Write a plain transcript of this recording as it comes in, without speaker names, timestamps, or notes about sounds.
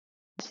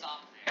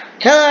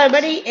Hello,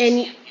 everybody,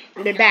 and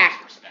we're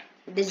back.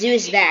 The zoo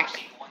is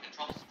back.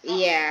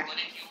 Yeah.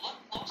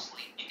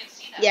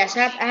 Yes,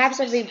 I have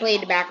something playing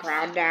in the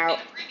background now.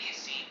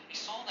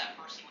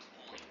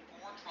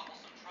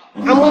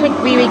 I'm going to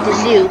remake the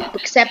zoo,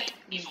 except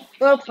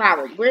no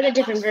problem. We're in a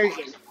different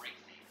version.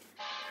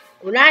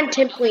 We're not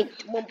in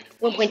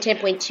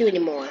 1.10.2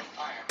 anymore.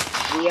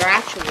 We are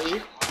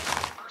actually,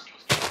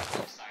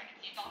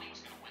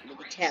 you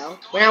can tell,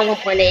 we're not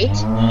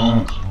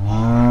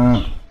 1.8.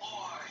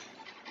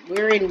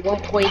 We're in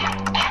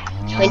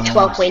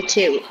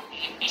 1.12.2.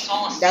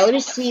 Now let me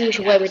see which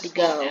way to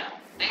go.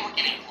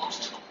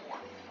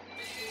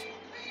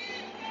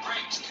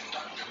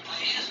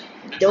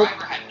 Nope.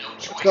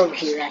 Let's go over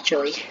here,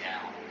 actually.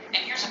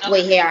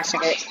 Wait here a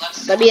second.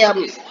 Let me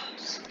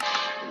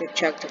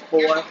check the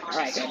 4.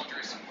 Alright, good.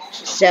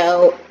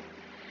 So,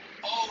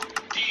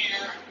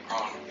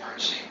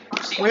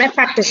 when I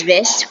practiced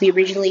this, we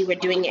originally were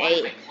doing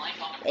a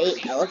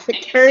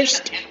elephant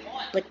first,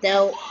 but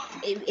though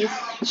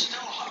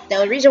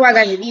the reason why I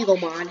got the Eagle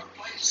mod,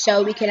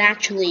 so we can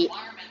actually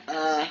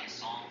let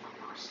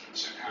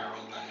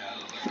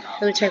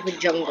me check the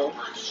jungle.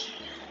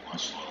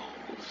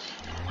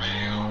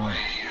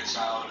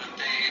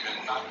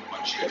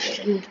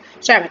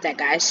 Sorry about that,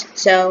 guys.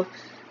 So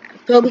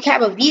we can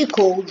have a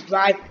vehicle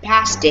drive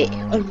past it,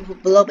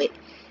 below it,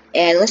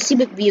 and let's see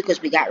what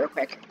vehicles we got real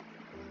quick.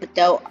 But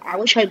though, I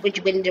wish I would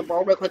win the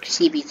ball real quick to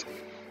see these.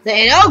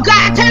 And oh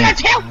god, turn it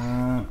to!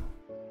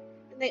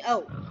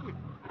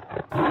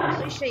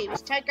 Let me show you.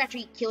 This type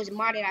actually kills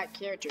modded out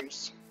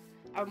characters.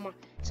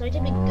 So I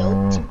did make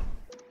Goat.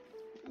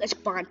 Let's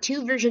spawn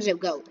 2 versions of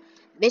Goat.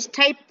 This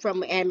type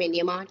from Anime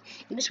Neomon,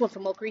 and this one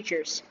from All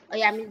Creatures. Oh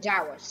yeah, I'm in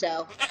Jawa,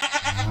 so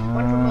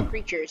one from All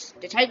Creatures.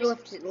 The tiger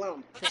left it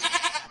alone.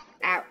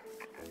 Out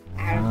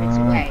of its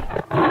way.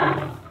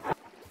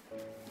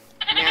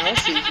 Now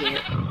let's see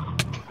here.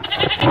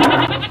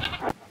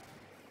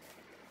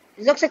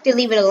 It looks like they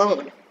leave it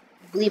alone.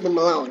 Leave him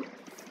alone.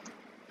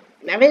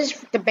 Now this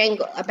is a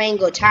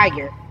Bengal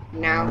tiger.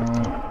 Now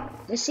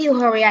let's see how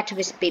we react to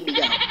this baby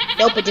goat.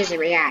 Nope, it doesn't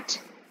react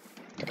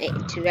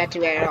to that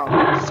at all.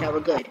 So we're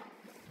good.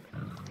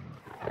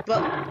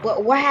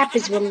 But what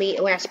happens when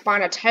I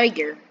spawn a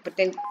tiger, but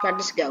then got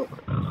this goat?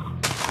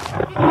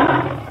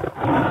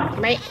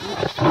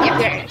 If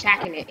they're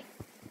attacking it,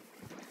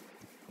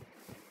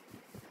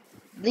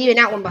 leaving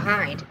that one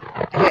behind.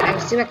 I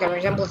see like a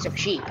resemblance of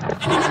sheep.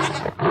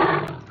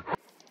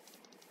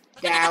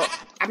 Now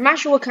I'm not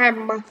sure what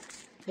kind of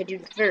I do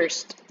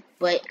first,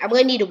 but I'm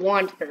gonna need a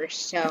wand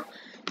first. So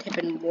type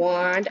in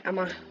wand. I'm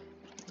a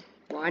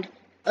wand.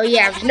 Oh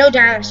yeah, there's no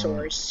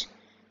dinosaurs.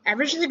 I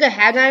originally gonna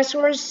have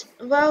dinosaurs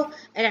though,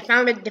 and I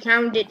found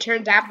it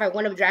turns out by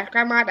one of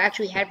Draftcraft mod I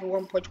actually had for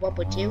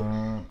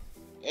 1.1.2.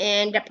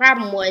 And the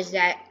problem was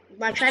that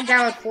when I tried to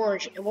download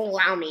Forge, it won't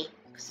allow me.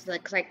 So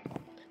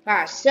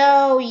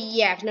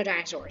yeah, there's no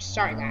dinosaurs.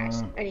 Sorry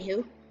guys.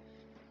 Anywho,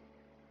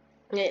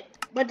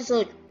 but this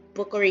little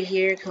book right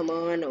here. Come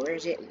on, where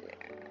is it?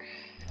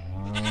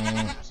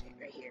 Right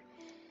here.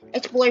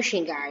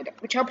 Exploration guide,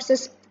 which helps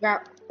us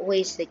about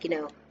ways that you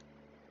know.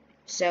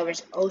 So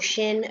there's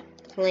ocean,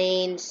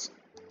 plains,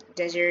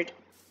 desert,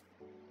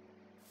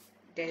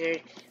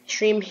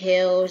 stream,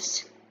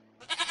 hills,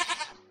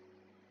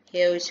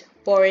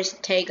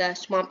 forest, taiga,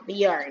 swamp,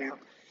 you already know.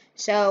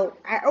 So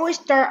I always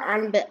start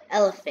on the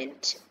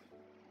elephant.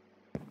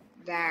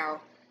 Now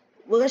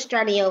we're gonna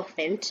start on the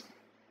elephant.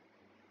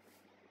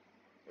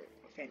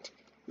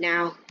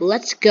 Now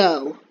let's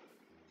go.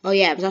 Oh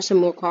yeah, there's also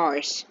more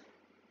cars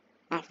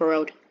off the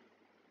road.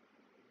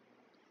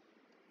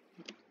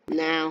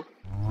 Now,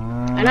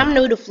 and I'm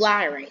new to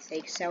flyer, I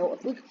think. So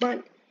if we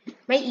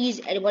might use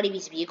any one of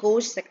these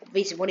vehicles, like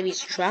one of these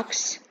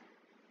trucks,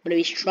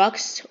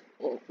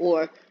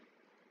 or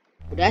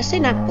would I say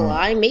not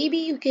fly? Maybe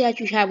you could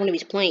actually have one of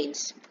these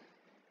planes.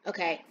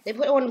 Okay, they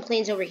put one of the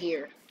planes over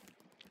here.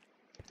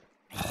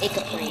 Take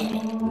a plane.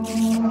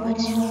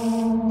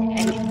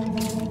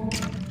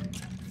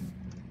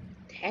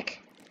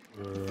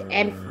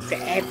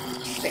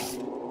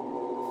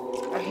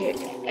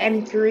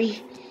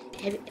 M3,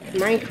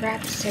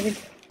 Minecraft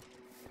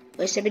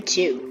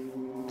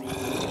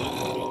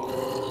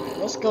 7.2.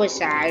 Let's go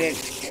inside.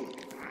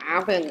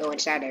 I'm gonna go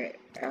inside of it.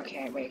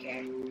 Okay, wait,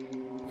 okay.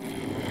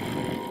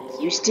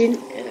 Houston.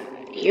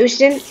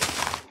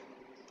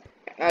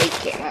 Oh, you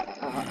can't.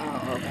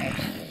 Okay.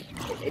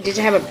 It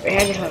doesn't have a.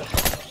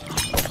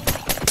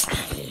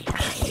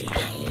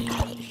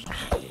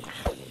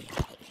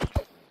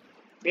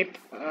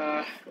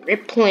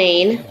 Rip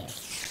plane.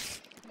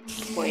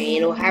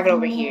 We'll have it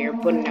over here.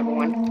 Put another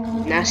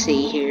one. Now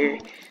see here.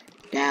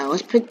 Now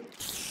let's put.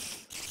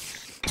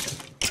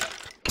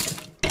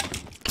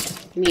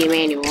 Give me a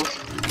manual.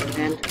 And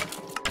then.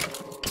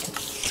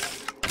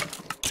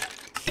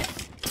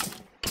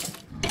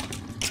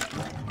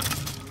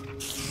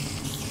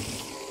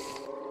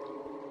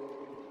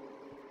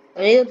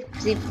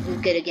 Let's see if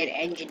we're gonna get an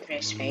engine for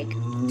this fake.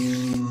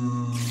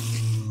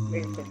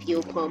 Where's the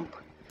fuel pump?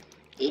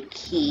 a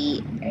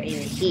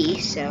key,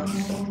 so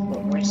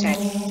where's that?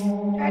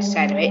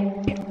 Outside of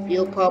it,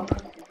 fuel pump,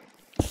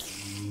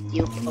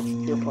 fuel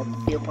pump, fuel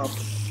pump, fuel pump,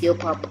 fuel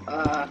pump,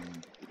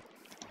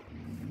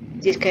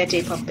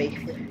 disconnected pump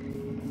big.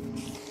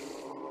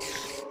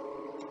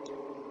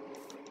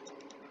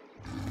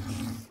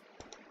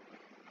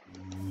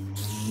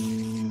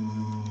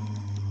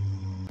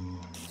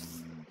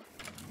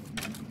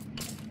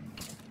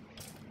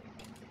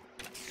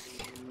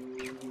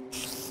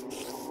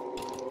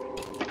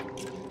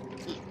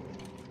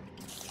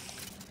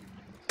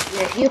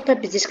 The fuel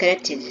pump is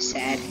disconnected, it's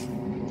sad.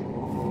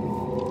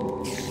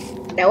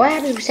 Now what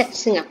happens if we set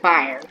this thing on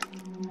fire?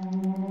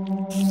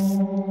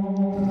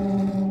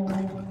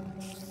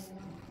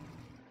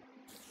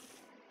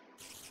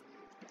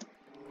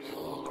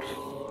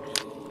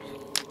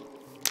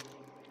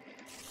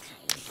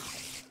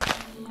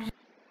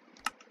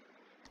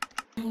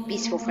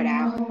 Peaceful for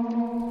now.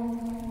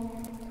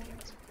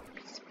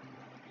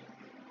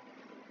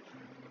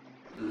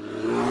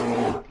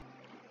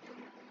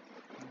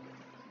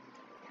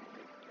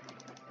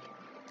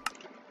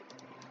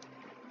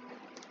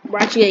 We're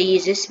actually gonna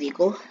use this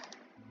vehicle.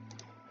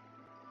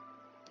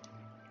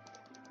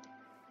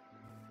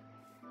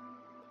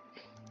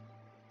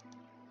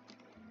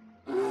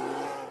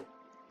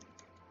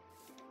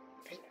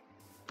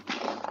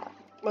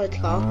 What's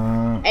it called?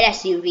 An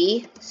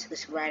SUV.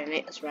 Let's ride in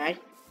it. Let's ride.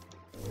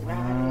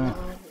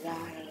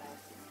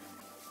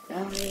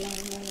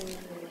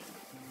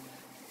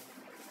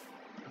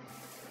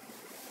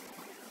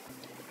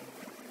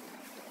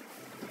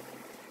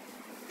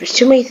 There's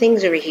too many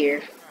things over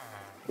here.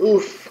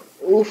 Oof,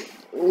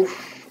 oof,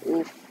 oof,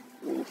 oof,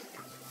 oof.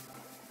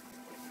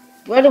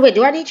 By the way,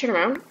 do I need to turn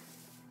around?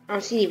 I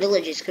don't see any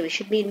villages because we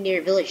should be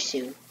near a village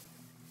soon. I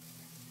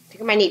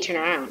think I might need to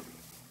turn around.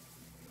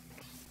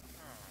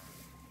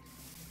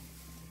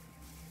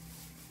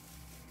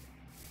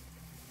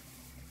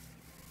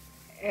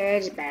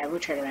 It's bad. We'll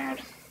turn around.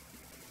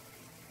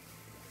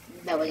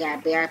 No, we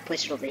gotta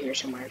place it over here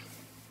somewhere.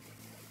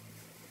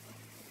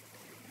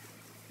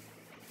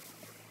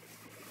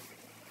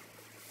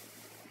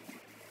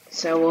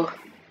 So,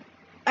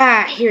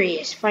 here he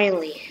is,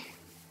 finally.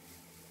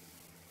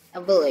 A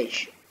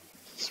village.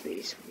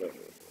 Space will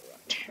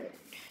return.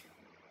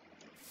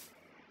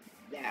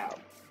 Now,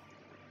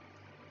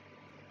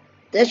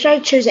 let's try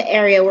to choose the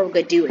area where we're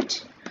gonna do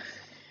it.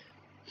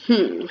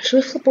 Should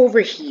we flip over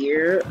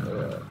here?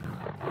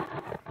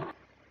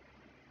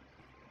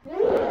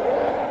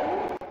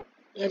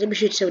 Yeah, I think we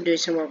should still do it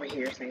somewhere over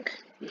here, I think.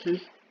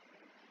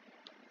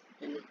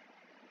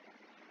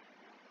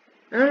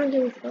 I don't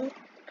give a fuck.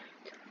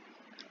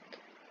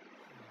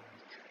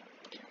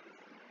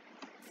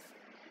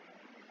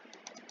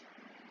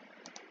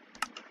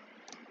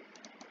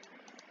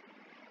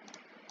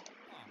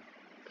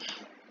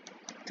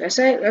 That's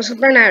it. Let's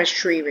burn out a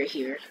tree right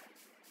here.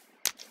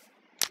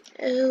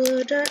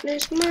 Hello,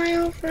 darkness, my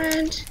old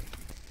friend.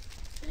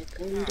 I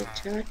come to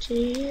talk to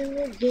you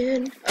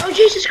again. Oh,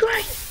 Jesus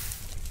Christ!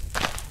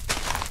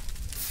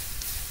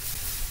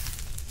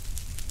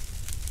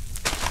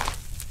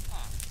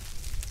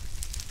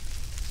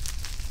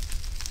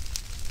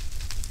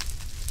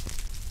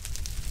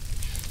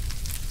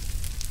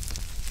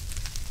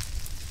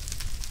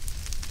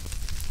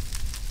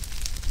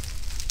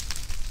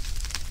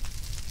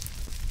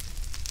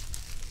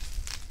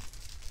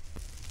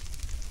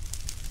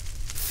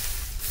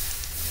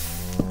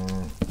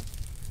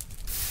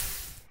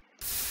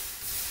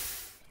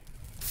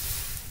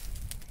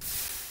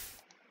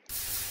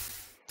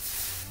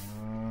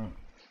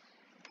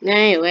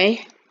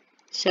 Anyway,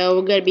 so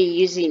we're gonna be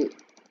using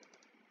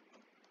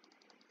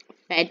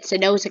fence. I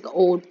know it's like an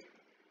old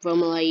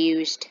Romulo I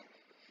used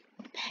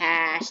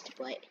past,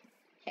 but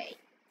hey,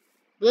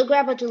 we'll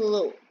grab a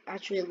little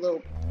axe.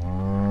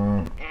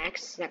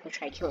 Not gonna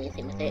try to kill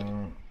anything with it.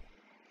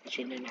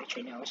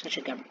 Actually, no. It's such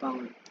a good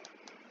bone.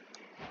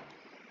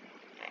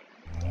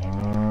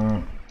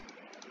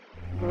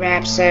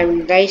 Grab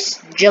some nice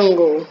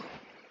jungle.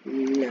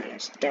 No,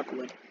 that's dark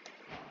wood.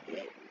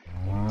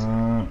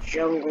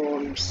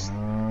 Jungle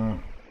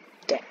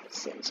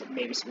sticks and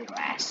maybe some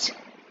glass.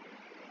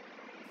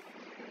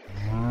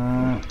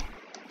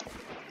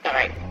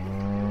 Alright.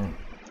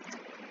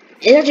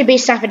 It's actually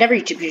based off another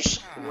YouTuber's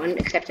one,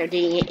 except I'm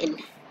doing it in.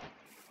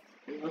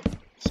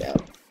 So.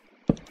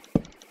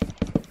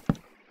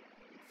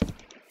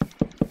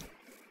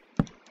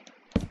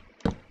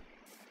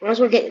 I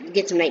also want to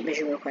get some night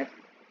vision real quick.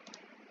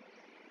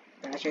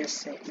 That's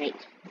just night.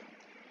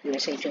 I'm gonna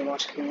say to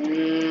watch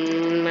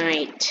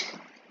night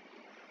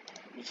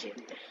vision.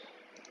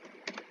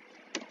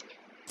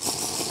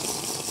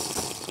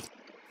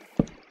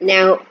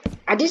 Now,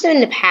 I did this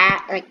in the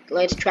past, like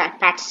let's try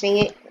practicing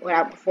it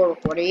before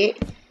recording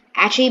it.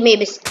 Actually,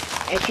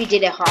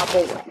 did a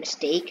horrible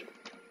mistake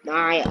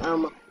by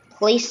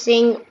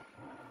placing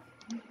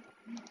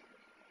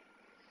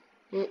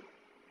a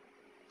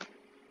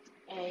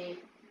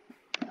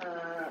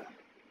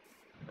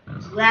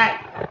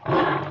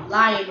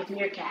lion with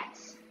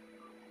meerkats.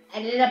 I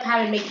ended up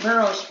having to make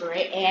burrows for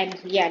it, and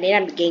yeah, it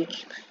ended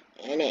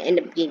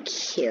up getting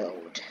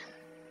killed.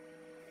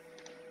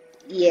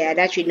 Yeah,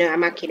 that's no, I'm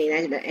not kidding. I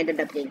ended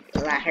up getting a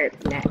lot hurt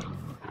from that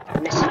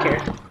massacre.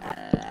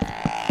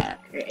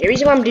 The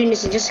reason why I'm doing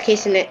this is just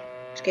in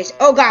case.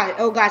 Oh god,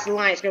 it's a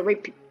lion. It's gonna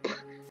rape people.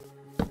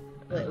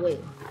 Wait.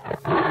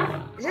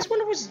 Is this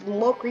one of those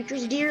more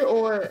creatures, deer,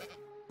 or?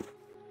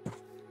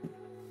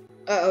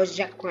 Oh, it's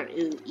Jack Quan.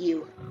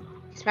 Ooh.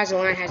 Suppose the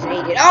lion has an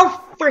agent.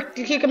 Oh, frick!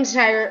 Here comes the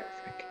tiger.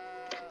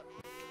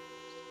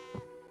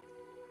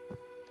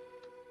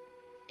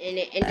 And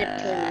it ended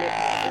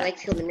up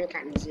killing the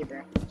meerkat and the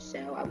zebra.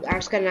 So I'm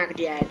just not gonna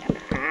do that.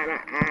 I'm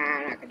not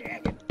gonna do that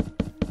again.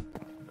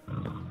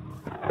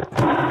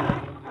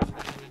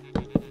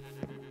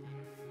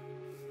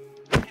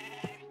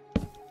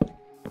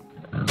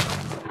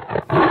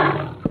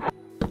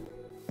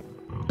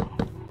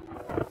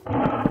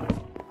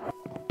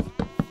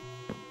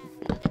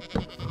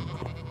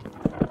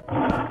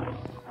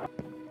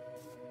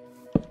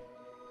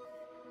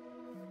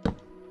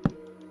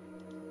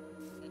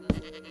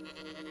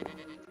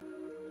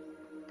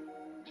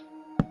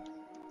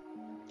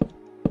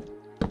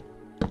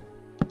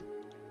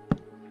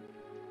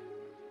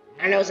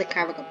 I know it's like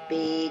kind of like a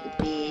big.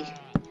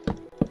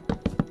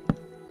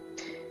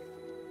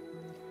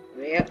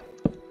 Yep.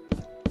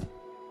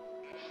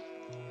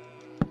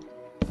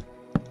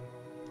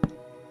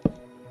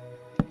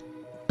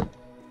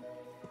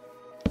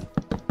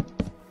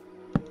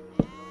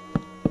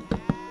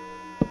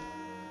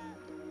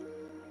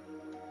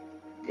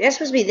 That's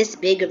supposed to be this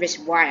big or this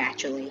wide,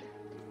 actually.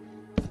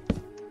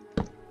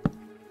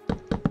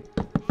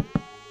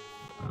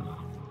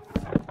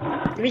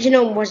 The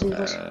original wasn't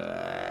this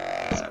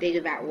big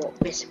about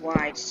this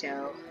wide,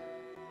 so.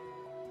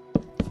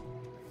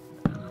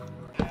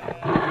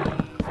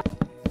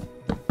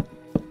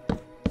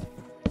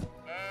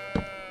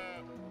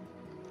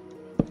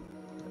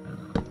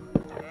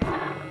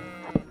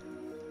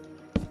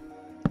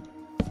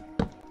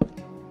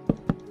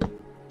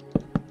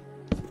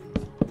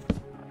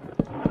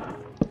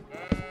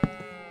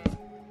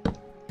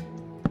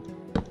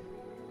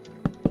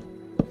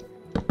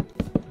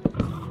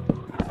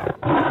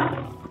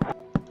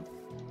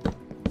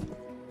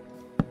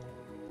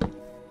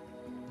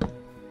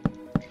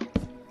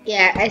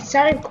 Yeah, it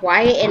started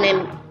quiet, and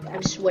then I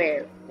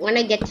swear, when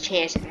I get the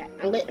chance,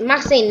 I'm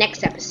not saying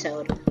next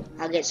episode,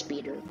 I'll get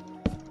speedrun.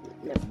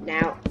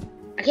 Now,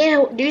 I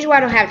can't. The reason why I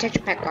don't have a texture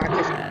pack on,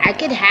 because I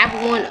could have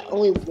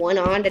only one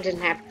on that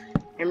doesn't have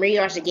memory,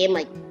 or else the game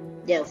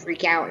they'll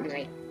freak out and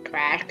like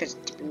crash because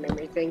it's a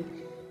memory thing.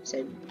 So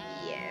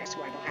yeah, that's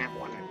why I don't have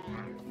one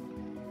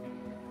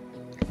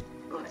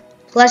on.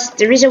 Plus,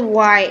 the reason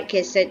why,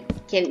 because I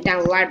can't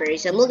download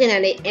libraries, I'm looking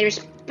at it, and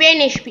there's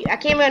Spanish. I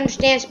can't even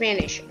understand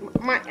Spanish.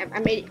 I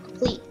made it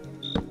complete.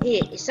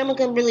 Yeah, if someone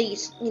can really,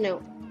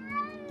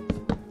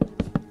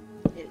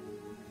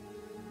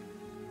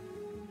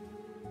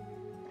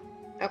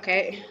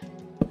 Okay.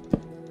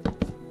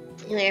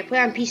 Anyway, I put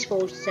on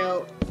peaceful,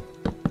 so.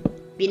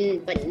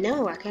 But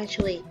no, I can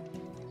actually.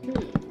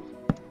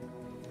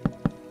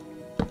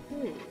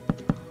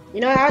 You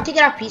know, I'll take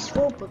it out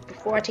peaceful, but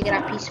before I take it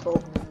out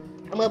peaceful,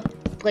 I'm gonna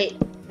put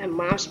a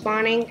mom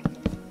spawning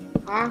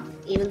off.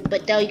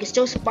 But though you can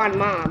still spawn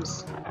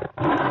moms.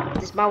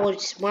 This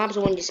moms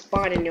won't just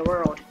spawn in your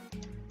world.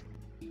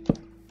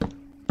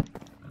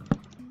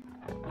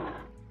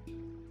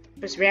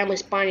 Just randomly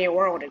spawn in your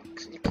world and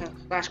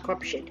cause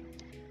corruption.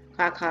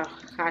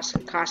 Cause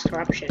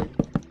corruption.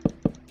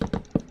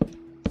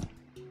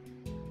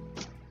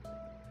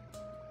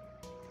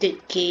 The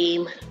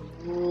game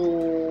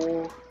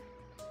rule.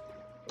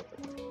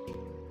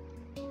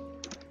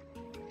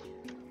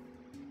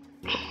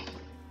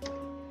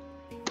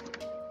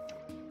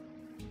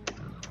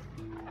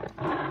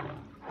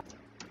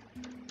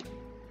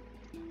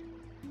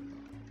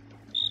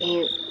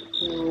 And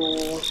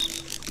rule.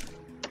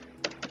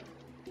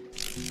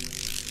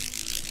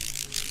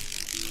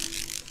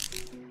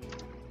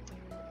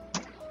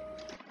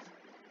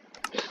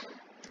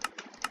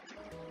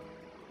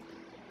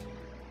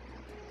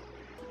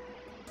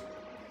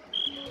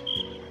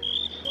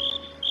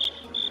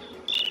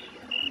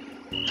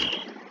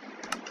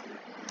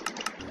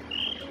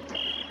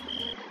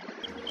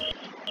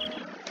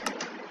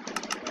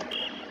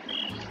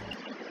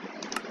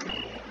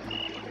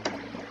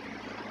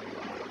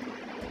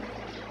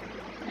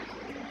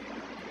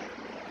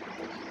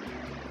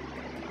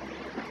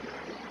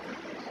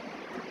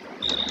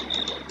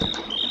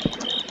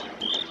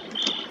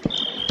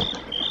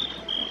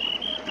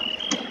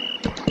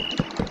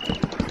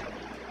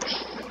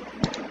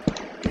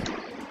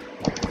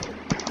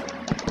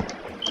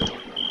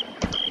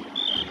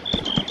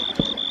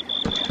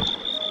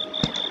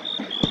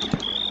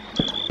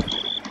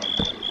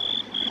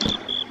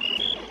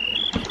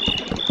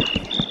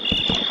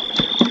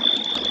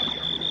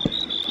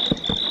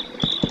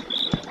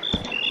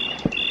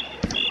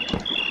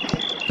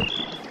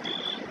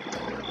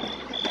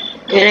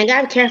 And I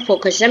gotta be careful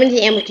because some of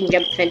the animals can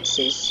jump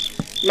fences.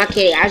 I'm not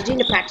kidding. I was doing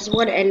the practice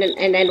one, and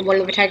then one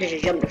of the attackers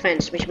just jumped the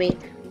fence, which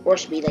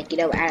forced me, like, you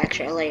know, add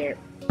extra layer.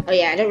 Oh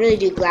yeah, I don't really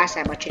do glass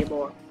that much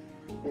anymore.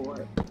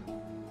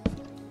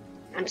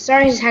 I'm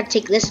sorry this had to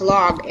take this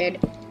long, and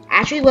I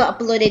actually will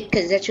upload it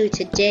because actually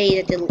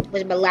today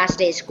was my last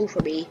day of school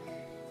for me,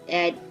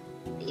 and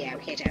yeah,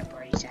 we can't have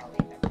parties out.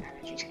 I'm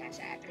actually kind of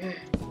sad.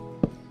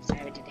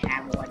 Sorry we didn't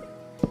have one.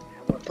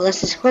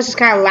 Plus it's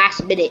kind of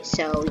last minute,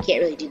 so we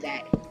can't really do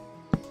that.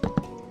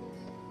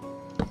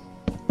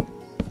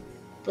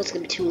 But it's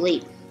gonna be too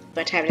late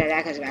by the time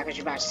that comes back, which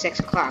is about 6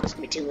 o'clock. It's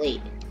gonna be too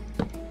late.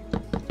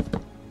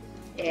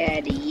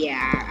 And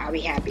yeah, I'll be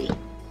happy.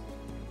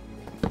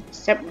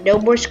 Except no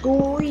more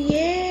school,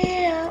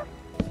 yeah.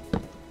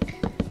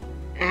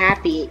 I'm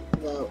happy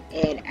though,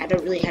 and I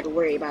don't really have to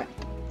worry about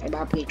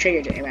being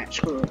triggered about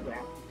school.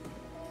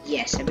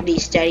 Yes, I'm gonna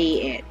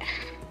study, and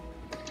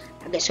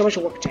I get so much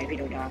work done. If you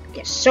don't know, I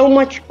get so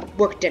much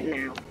work done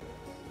now.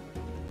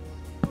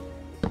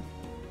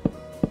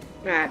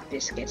 Ah,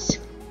 biscuits.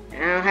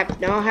 Now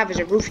all I have is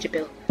a roof to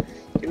build.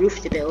 The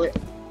roof to build it.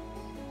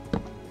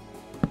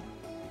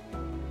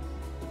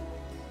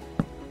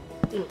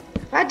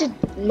 If I did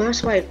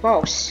mouse by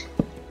false.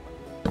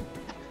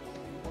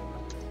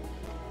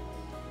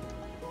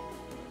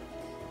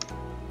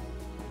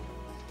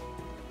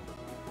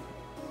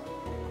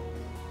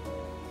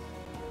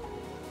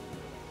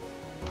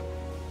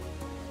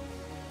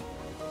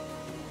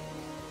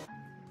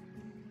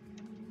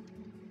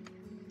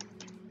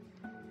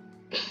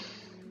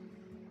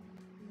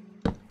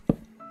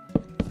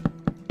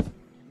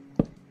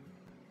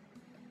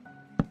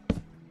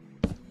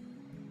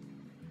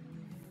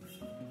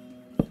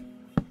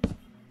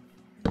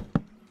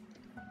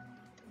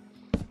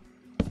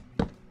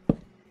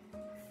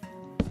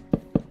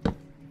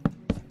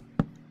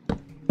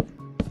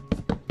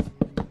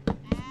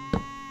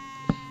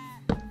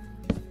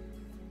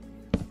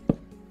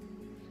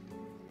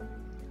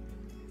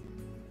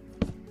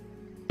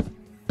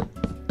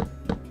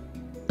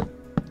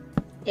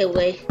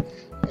 Anyway,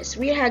 it's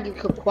weird how you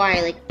keep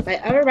quiet. Like my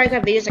other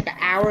Minecraft videos like an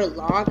hour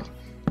long.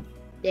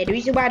 Yeah, the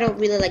reason why I don't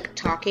really like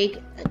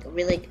talking, like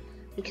really,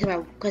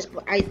 because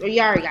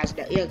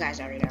you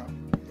guys already know.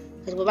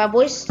 Because when my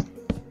voice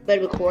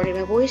when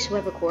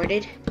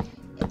recorded,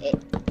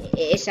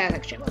 it sounds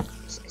like shit.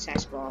 It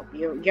sounds small.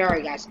 You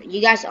guys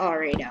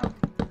already know.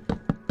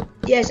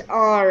 You guys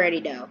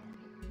already know.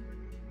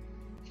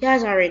 You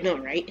guys already know,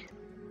 right?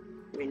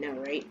 We know,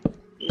 right?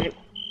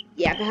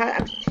 Yeah,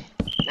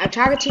 I'm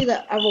talking to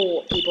the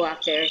other people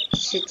out there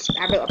since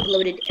I've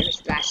uploaded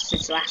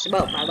since last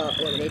month. I've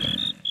uploaded.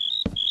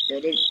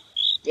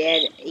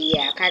 Then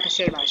yeah, I'm kind of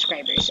concerned about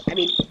subscribers. I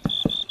mean,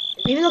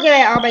 if you look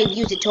at all my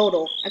views in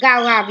total, I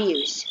got a lot of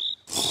views.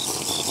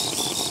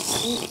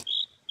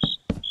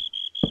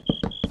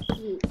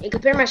 And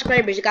compared to my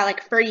subscribers, I got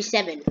like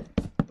 37.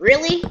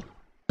 Really?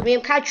 I mean,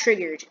 I'm kind of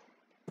triggered.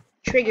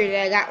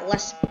 That I got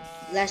less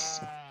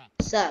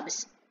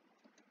subs.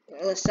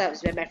 Less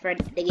subs than my friend,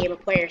 the Game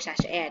of Players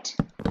 /Ant,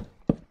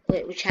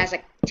 which has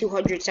like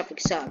 200 something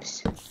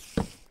subs.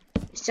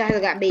 It still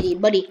hasn't got many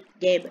money,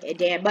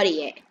 damn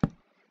money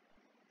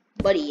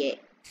yet.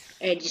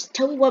 And just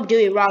tell me what I'm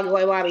doing wrong and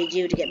what I want me to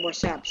do to get more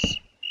subs.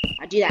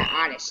 I'll do that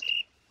honest.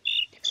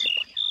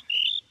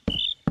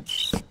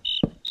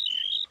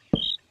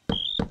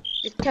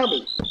 Just tell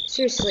me,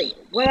 seriously,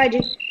 what do I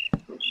do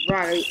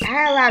wrong? I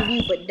had a lot of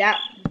views, but not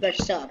much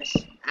subs.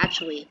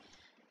 Actually,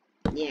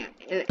 yeah.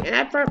 And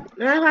I thought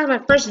my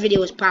first video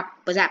was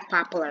that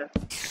popular,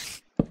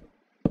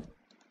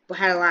 but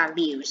had a lot of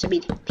views. I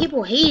mean,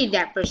 people hated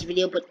that first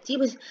video, but I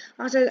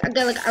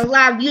got like a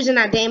lot of views in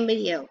that damn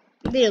video.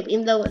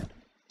 Even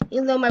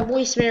though my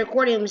voice when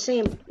recording was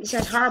saying it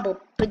sounds horrible,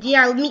 but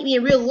yeah, meet me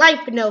in real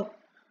life and know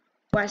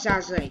what I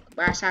sound like.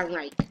 But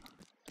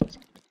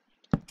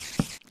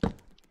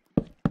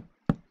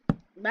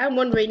I'm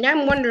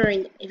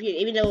wondering if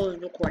even though it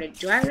was recorded,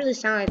 do I really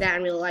sound like that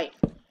in real life?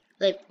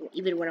 Like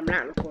even when I'm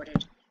not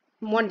recorded.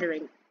 I'm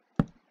wondering,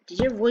 does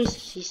your voice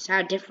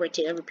sound different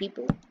to other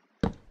people?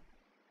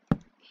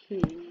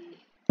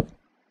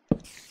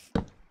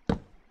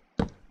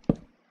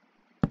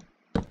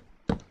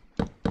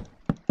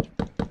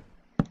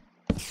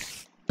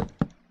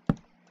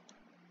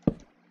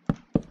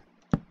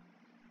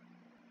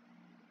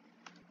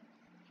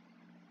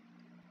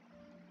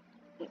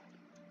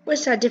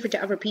 What's sound different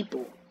to other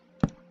people?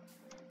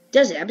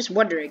 Does it? I'm just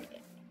wondering.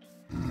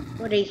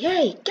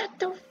 Hey, get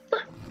the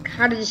fuck!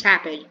 How did this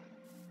happen?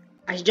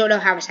 I just don't know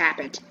how this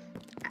happened.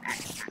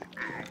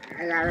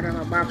 I don't know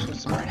how mom's so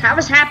smart. How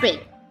this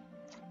happened?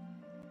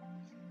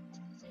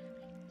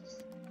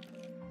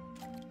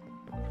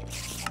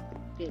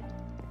 Dude.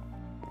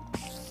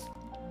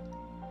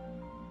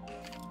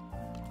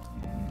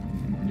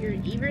 Your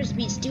Evers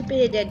be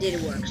stupid and that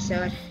didn't work,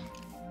 so.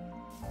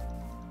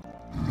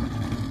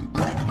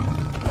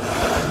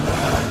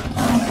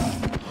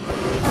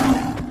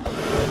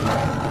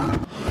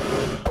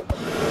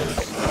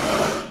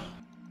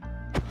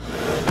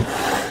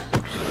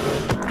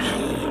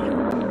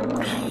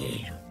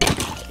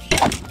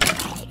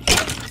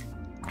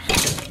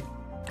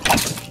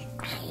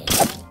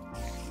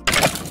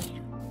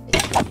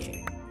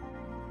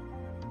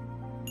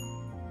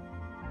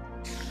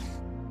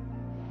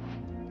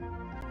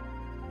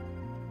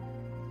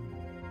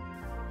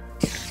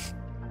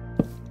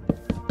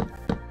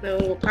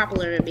 more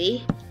popular than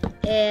me.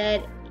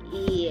 And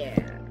yeah,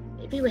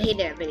 people hated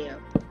that video.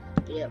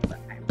 Yeah, but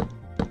I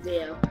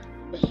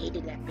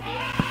hated that video.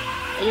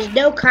 And there's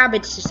no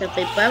comments or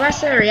something, but if I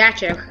said a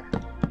reaction,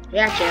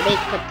 I make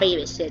become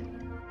famous. And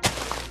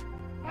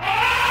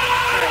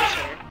sorry,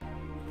 sir.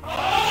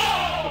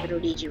 We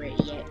don't need you right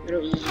yet. We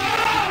don't need you.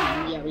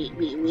 Yeah, we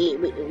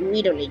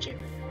don't need you.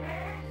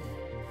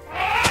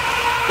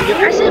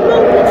 I said,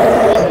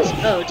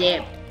 oh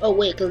damn. Oh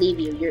wait, I can leave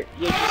you. You're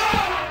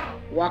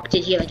just walked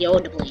in here like you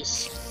own the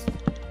place.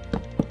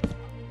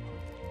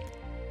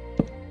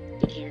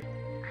 Get here.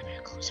 I'm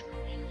gonna close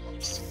my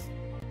eyes.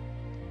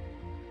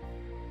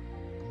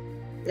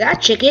 Is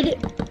that chicken?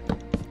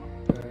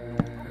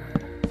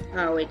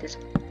 Oh wait, that's a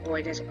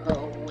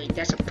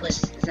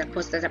puss.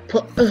 That's a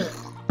puss.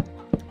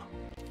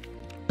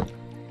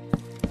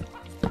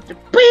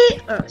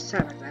 Oh,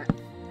 sorry about that.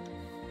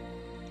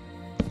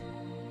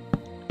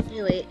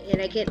 Anyway,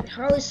 and I can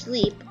hardly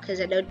sleep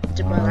because I know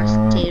tomorrow's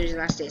the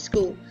last day of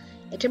school.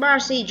 And tomorrow I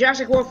see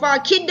Jurassic World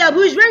Fallen Kingdom.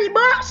 Who's ready,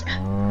 boss?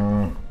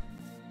 I'm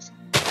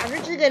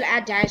originally gonna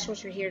add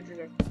dinosaurs for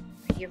the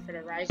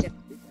Rise of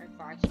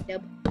Fallen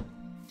Kingdom.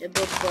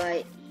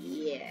 But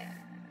yeah.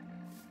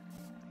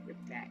 Rip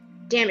that.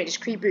 Damn it, there's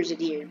creepers in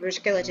here. There's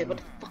skeletons. What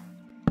the fuck?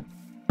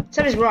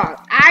 Something's wrong.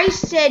 I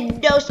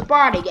said no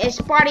spawning. It's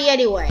spawning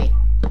anyway.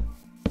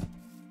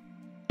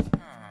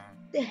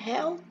 The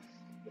hell?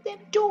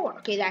 That door.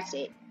 Okay, that's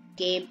it.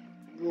 Game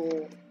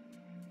rule.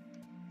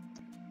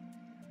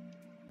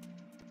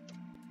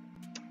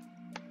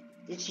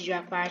 Did she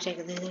drop 5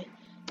 seconds later?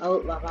 Oh,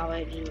 what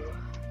I do?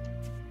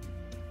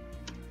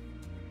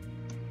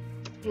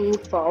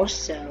 False.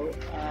 So,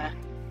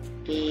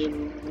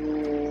 game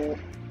rule.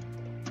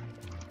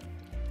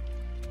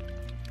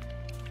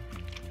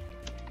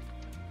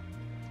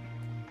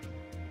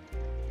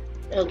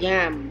 Oh,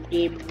 game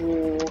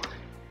rule.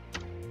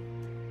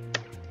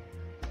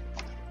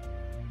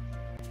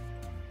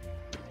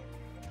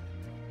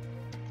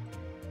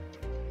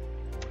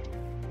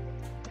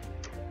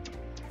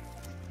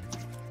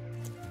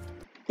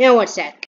 Now what's that?